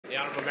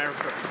honourable member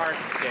for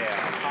Parkdale,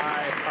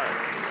 High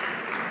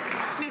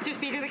Park. Mr.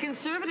 Speaker, the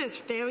Conservatives'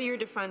 failure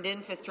to fund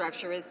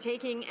infrastructure is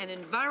taking an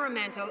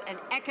environmental and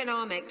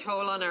economic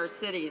toll on our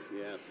cities.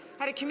 Yes.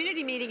 At a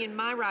community meeting in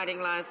my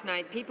riding last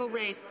night, people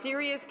raised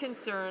serious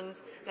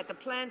concerns that the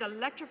planned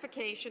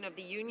electrification of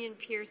the Union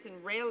Pearson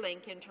rail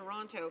link in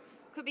Toronto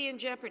could be in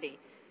jeopardy.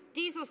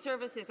 Diesel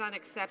service is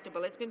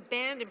unacceptable. It's been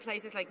banned in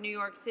places like New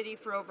York City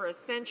for over a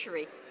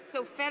century,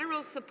 so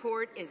federal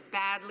support is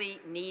badly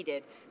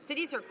needed.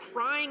 Cities are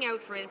crying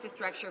out for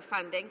infrastructure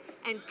funding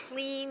and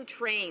clean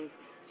trains.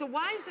 So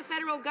why is the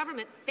federal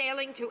government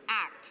failing to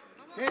act?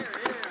 The honourable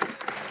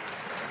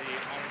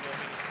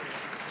minister.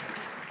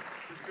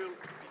 Mr.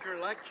 Speaker,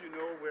 like you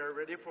know, we're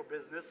ready for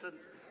business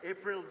since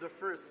April the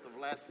 1st of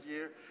last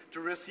year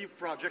to receive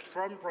projects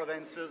from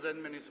provinces and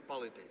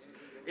municipalities.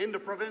 In the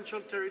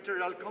provincial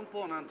territorial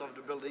component of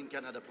the Building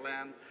Canada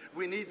plan,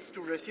 we need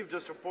to receive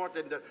the support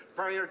and the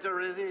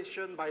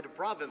prioritization by the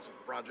province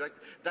of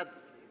projects that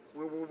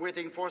we were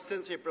waiting for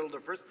since April the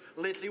 1st.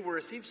 Lately, we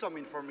received some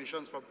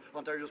information from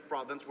Ontario's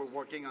province. We're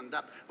working on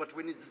that, but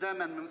we need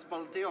them and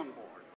municipality on board.